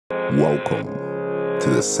Welcome to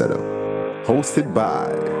the setup, hosted by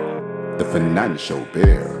the financial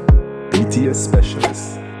bear, BTS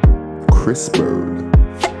specialist, Chris Bird.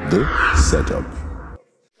 The setup.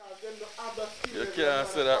 You can't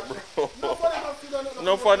say that, bro.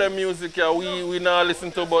 No for the music, yeah, we not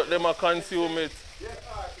listen to, but them a consume it.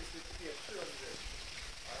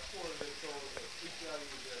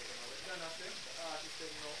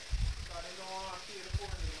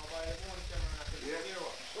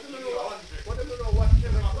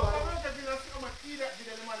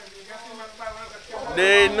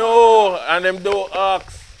 They know, and them don't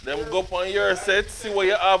ask. Them go up on your set, see what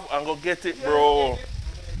you have, and go get it, bro.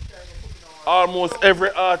 Almost every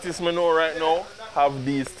artist me know right now have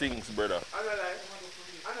these things, brother.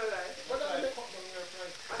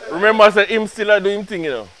 Remember, I said him still do him thing,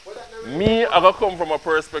 you know. Me, I got come from a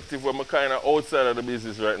perspective where I'm kind of outside of the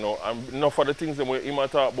business right now, and enough of the things that him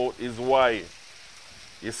talk about is why.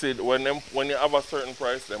 You see, when you have a certain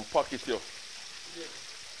price, them pocket you,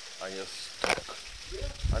 and you're stuck.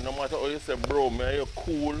 And no matter how you say, bro, man, you're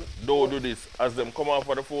cool, don't do this. As them come off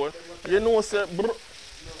of the phone, you know, say, bro.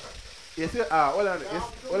 You see, hold on.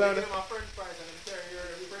 Hold on.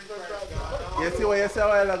 You see what you said a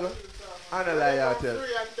while ago? I don't lie, I tell.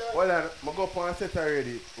 Hold on, I go up on a set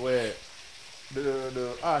already where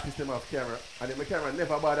the artist them have camera, and then my camera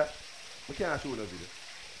never bother. I can't shoot no video.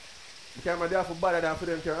 My camera there for bother than for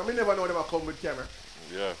them camera. I mean, never know them come with camera.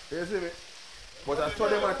 Yeah. You see me? But I saw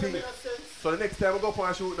them a thing. So the next time I go up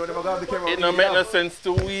and shoot, now they have the camera. It don't make no sense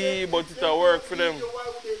to we, but it'll work for them.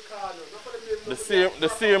 The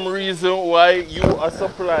same reason why you are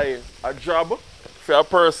supply a job for a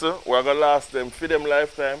person who are gonna last them for them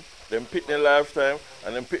lifetime, them pick their lifetime,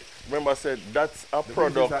 and then pick. Remember I said that's a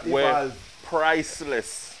product where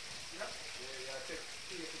priceless.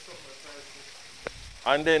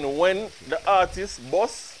 And then when the artist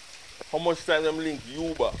boss, how much time them link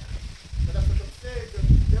you back?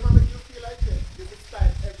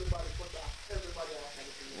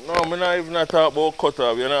 No, I'm not even talking about cut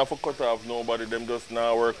off. You don't have to cut off nobody, them just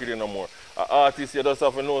not work with you no more. An artist, you just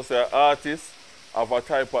have to know, say, an artist have a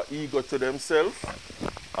type of ego to themselves,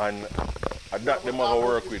 and that them have to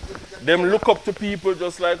work with. Them look up to people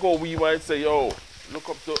just like how we might say, yo, look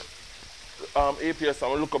up to APS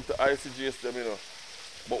and look up to ICGS, them, you know.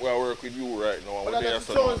 But we are work with you right now. But that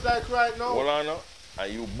sounds like right now. Hold on now.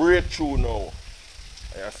 And you break through now.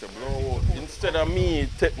 And I said, bro, instead of me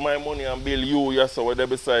take my money and bill you, you say, there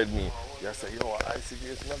beside me. You say, yo,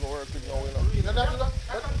 ICGS never work with now, you know.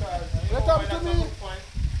 Let them to me. You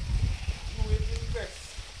will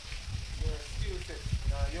invest your skill set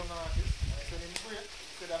in a young artist, and so then break,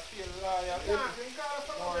 so that feel loyal.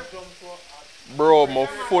 Bro, I'm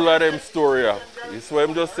full of them story. It's why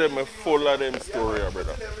I'm just saying I'm full of them story,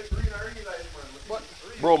 brother.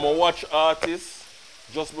 Bro, I watch artists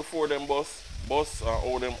just before them bus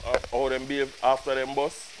and how them behave after them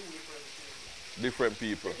bus. Different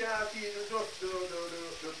people.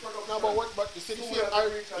 No, but you see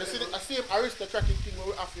the same aristocratic thing where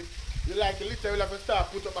we have to, you like a literally have to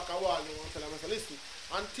start put up back a wall and tell them, listen,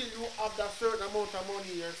 until you have that certain amount of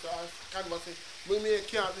money here, so as conversation, we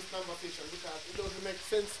can't have this conversation because it doesn't make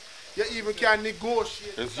sense. You even can't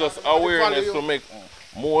negotiate. It's just awareness to make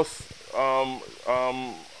most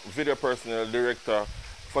video personnel, director,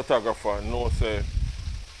 photographer know, say,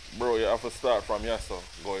 bro, you have to start from yourself,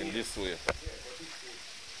 going this way.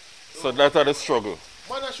 So that's the struggle.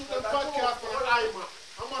 Man, I shoot a podcast on an iMac.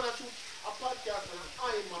 I'm going to shoot a podcast on an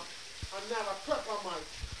iMac and now a pepper mic.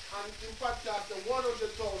 And in podcast, the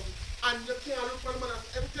 100,000. And you can't look for the man.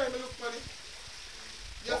 Every time you look for it,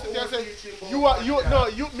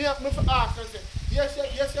 me for ask and say, yes, you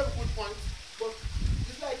have a good point. But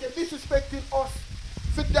it's like you're disrespecting us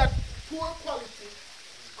for that poor quality.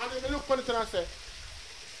 And then you look for it and I say,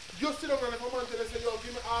 you sit down and if a man tell you, say, yo,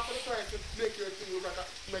 give me half of the price to make your thing look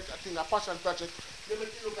like a passion project. They make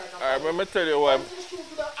it look like a alright, let me tell you why.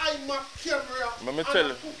 Let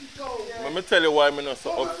me tell you why I'm not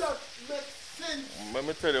so upset. Let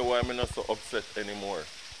me tell you why I'm not so upset anymore.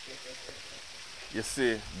 You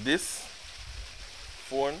see, this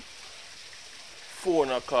phone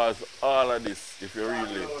will cause all of this if you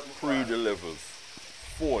really pre the levels.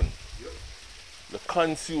 Phone. The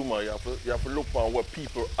consumer, you have to look on what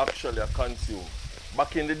people actually consume.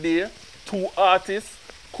 Back in the day, two artists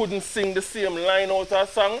couldn't sing the same line out of a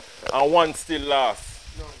song and one still lasts.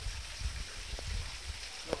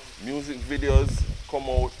 Music videos come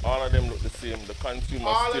out, all of them look the same. The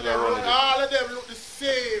consumer still around it. All of them look the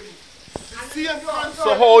same.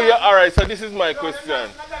 So how you, alright, so this is my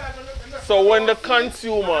question. So when the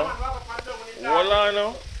consumer,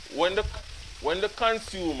 when the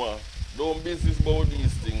consumer don't business about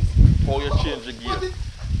these things, how you change the game?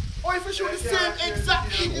 Or if you shoot the same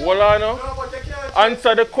exact thing. Hold on now.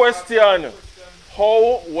 Answer the question.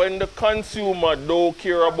 How, when the consumer don't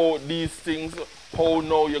care about these things, how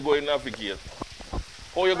now you're going to navigate?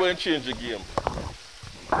 How you going to change the game?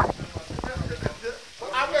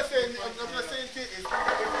 I'm not saying thing is, if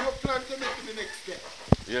you plan to make it the next step,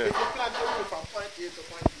 Yeah. if you plan to move from point A to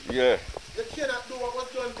point B, Yeah. you cannot do what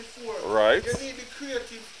was done before. Right. You need to be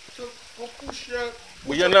creative to push your...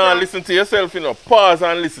 But you now listen to yourself, you know. Pause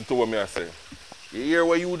and listen to what me I say. You hear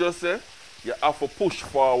what you just say? You have to push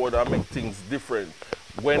forward and make things different.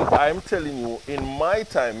 When I'm telling you, in my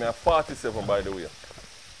time, I'm 47 by the way.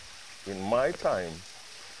 In my time,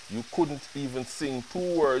 you couldn't even sing 2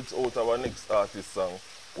 words out of a next artist song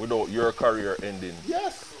without your career ending.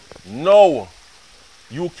 Yes. No.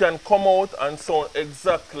 You can come out and sound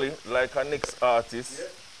exactly like a next artist. Yeah.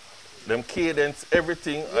 Them cadence,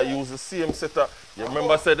 everything, I use the same setup. You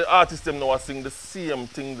remember I said the artists them now I sing the same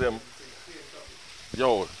thing them.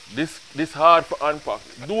 Yo, this hard for unpack.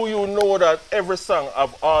 Do you know that every song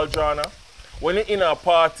have all genre? When you're in a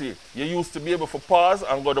party, you used to be able to pause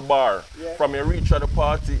and go to the bar. Yeah. From you reach at the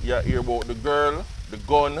party, you hear about the girl, the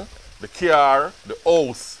gun, the car, the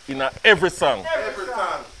house, in every song. Every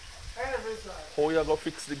song. Every song. How you gonna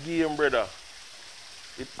fix the game, brother?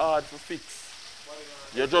 It's hard to fix.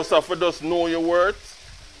 You just have to just know your worth,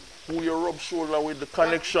 who you rub shoulder with, the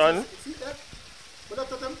connection. See that? But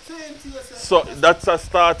that's what I'm saying to yourself. So that's a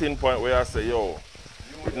starting point where I say, yo,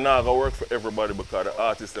 it's not gonna work for everybody because the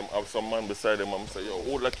artists them have some man beside them and say, yo,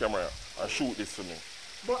 hold the camera and shoot this for me.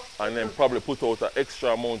 But, and then probably put out an extra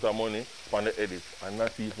amount of money on the edit. And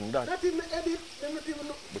not even that. Not even edit, they not even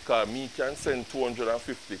know. Because me can send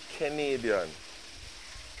 250 Canadian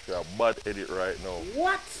to a bad edit right now.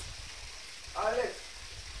 What?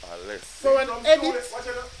 Unless. So an edit.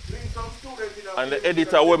 And the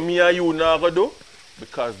editor what me and you now gonna do,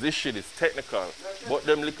 because this shit is technical. But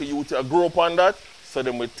them little youth grow up on that, so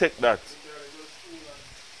them will take that.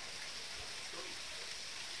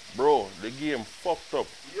 Bro, the game fucked up.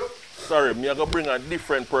 Sorry, me I gonna bring a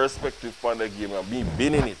different perspective on the game and me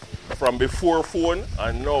been in it. From before phone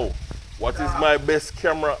and now. What is my best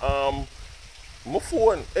camera? My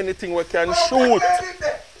phone. Anything we can shoot.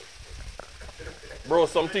 Bro,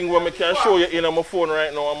 something where I can show you in on my phone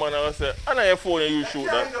right now, man, I say, I know your phone and you shoot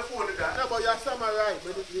that. No, but you're samurai,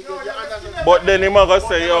 but then him gonna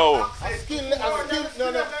say, yo.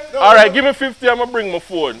 No. Alright, give me 50, I'm gonna bring my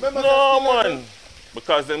phone. No, man.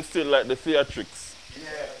 Because them still like the theatrics.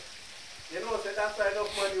 Yeah. You know, so that's why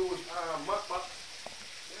enough money would,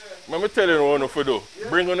 Let me tell you what to do.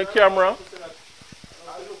 Bring on the camera.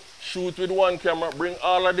 Shoot with one camera, bring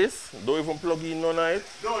all of this, don't even plug in none of it.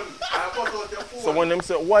 So when them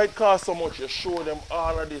say, why it cost so much, you show them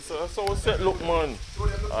all of this. So we said, look man,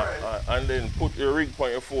 and then put your rig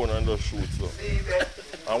on your phone and just shoot. So.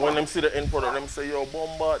 And when them see the end product, them say, yo,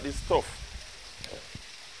 bombard this stuff.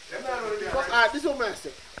 This is what I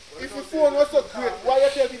say. If your phone was so great, why you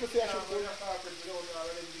tell people say I should phone?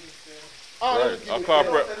 Right.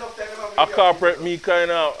 A corporate me kind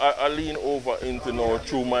of I lean over into now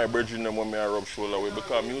through my bridging them when I rub shoulder with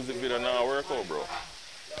because music video now work out, bro.